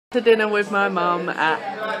To dinner with my mum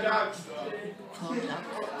at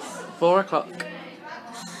 4 o'clock.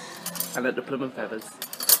 And at the Plum and Feathers.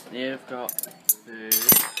 You've got food.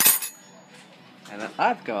 And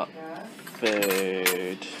I've got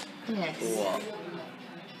food. Yes. What?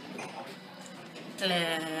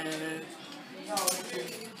 Hello.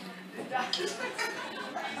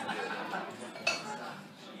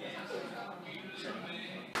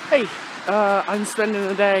 Hey, I'm spending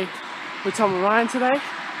the day with Tom and Ryan today.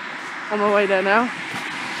 On my way there now.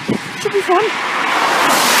 Should be fun.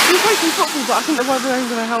 We play some football, but I think the weather ain't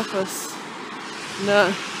going to help us.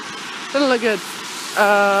 No, doesn't look good.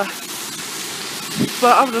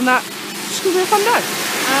 But other than that, it's going to be a fun day.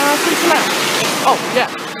 Thanks for that. Oh,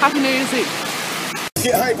 yeah, Happy New Year's Eve.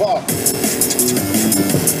 Get hyper.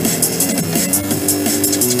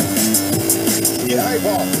 Get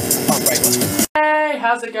hyper. Hey,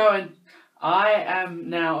 how's it going? I am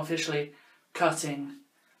now officially cutting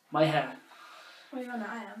my hair. Well, you're not,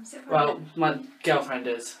 I am. Well, my girlfriend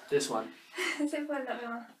is. This one. Sit for a little bit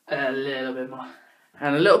more. A little bit more.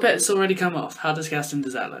 And a little bit's already come off. How disgusting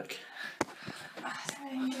does that look?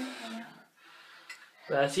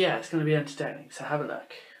 But yeah, it's going to be entertaining, so have a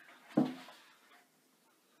look.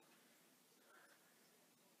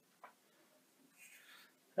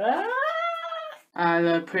 I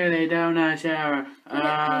look pretty, don't I, Sarah?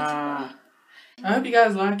 I hope you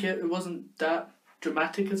guys like it. It wasn't that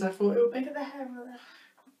dramatic as I thought it would be. Look at the hair roller.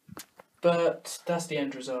 But that's the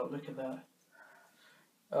end result. Look at that.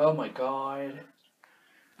 Oh my god.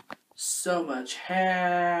 So much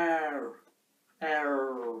hair.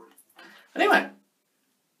 Anyway.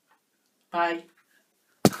 Bye.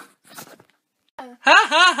 Ha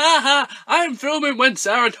ha ha ha! I'm filming when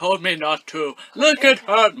Sarah told me not to. Look at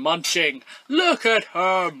her munching. Look at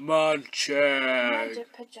her munching.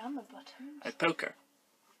 Magic pajama bottom. I poke her.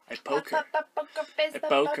 I poke her. I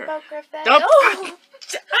poke her. Oh!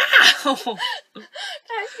 Ow!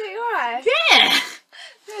 Actually, why? Yeah!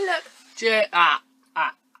 Look.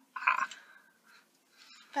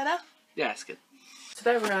 Better? Yeah, it's good.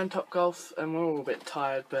 Today we're going Top Golf and we're all a bit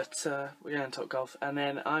tired, but we're going Top Golf and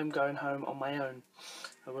then I'm going home on my own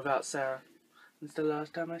without Sarah. It's the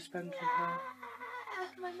last time I spend with her.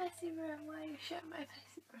 My messy room. Why are you showing my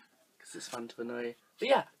messy room? Because it's fun to annoy you. But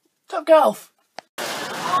yeah, Top Golf! Okay,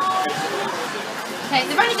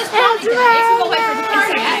 they've only just planted it. If you've got to wait for it to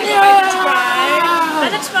dry.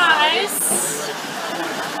 Let it dry.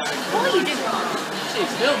 What are you doing?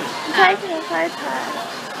 She's filming. Taking a photo.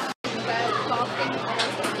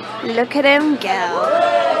 Look at him go.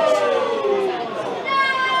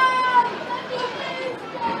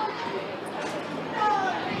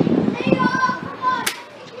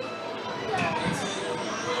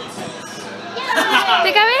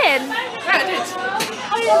 They go in? Yeah, I did.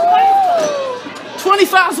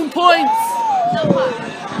 20,000 points!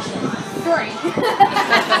 Three.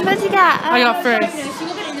 What did you get? I got 3.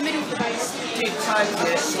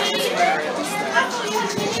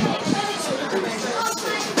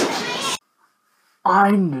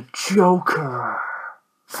 I'm the Joker.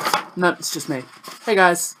 No, it's just me. Hey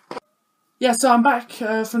guys. Yeah, so I'm back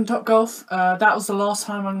from Top Golf. That was the last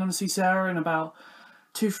time I'm going to see Sarah in about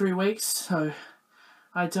 2-3 weeks, so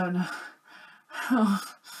I don't know.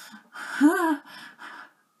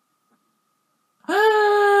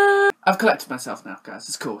 I've collected myself now, guys.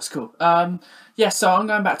 It's cool, it's cool. Yeah, so I'm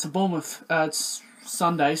going back to Bournemouth it's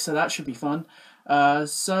Sunday, so that should be fun.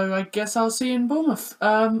 So I guess I'll see you in Bournemouth.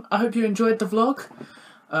 I hope you enjoyed the vlog.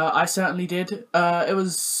 I certainly did. It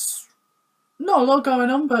was not a lot going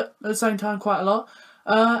on, but at the same time quite a lot.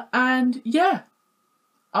 And yeah,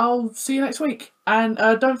 I'll see you next week. And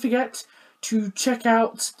don't forget to check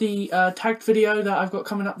out the tagged video that I've got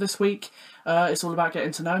coming up this week. It's all about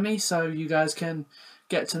getting to know me, so you guys can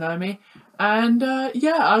get to know me. And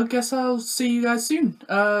yeah, I guess I'll see you guys soon.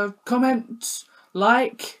 Comment,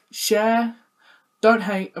 like, share, don't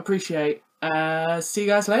hate, appreciate. See you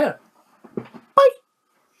guys later.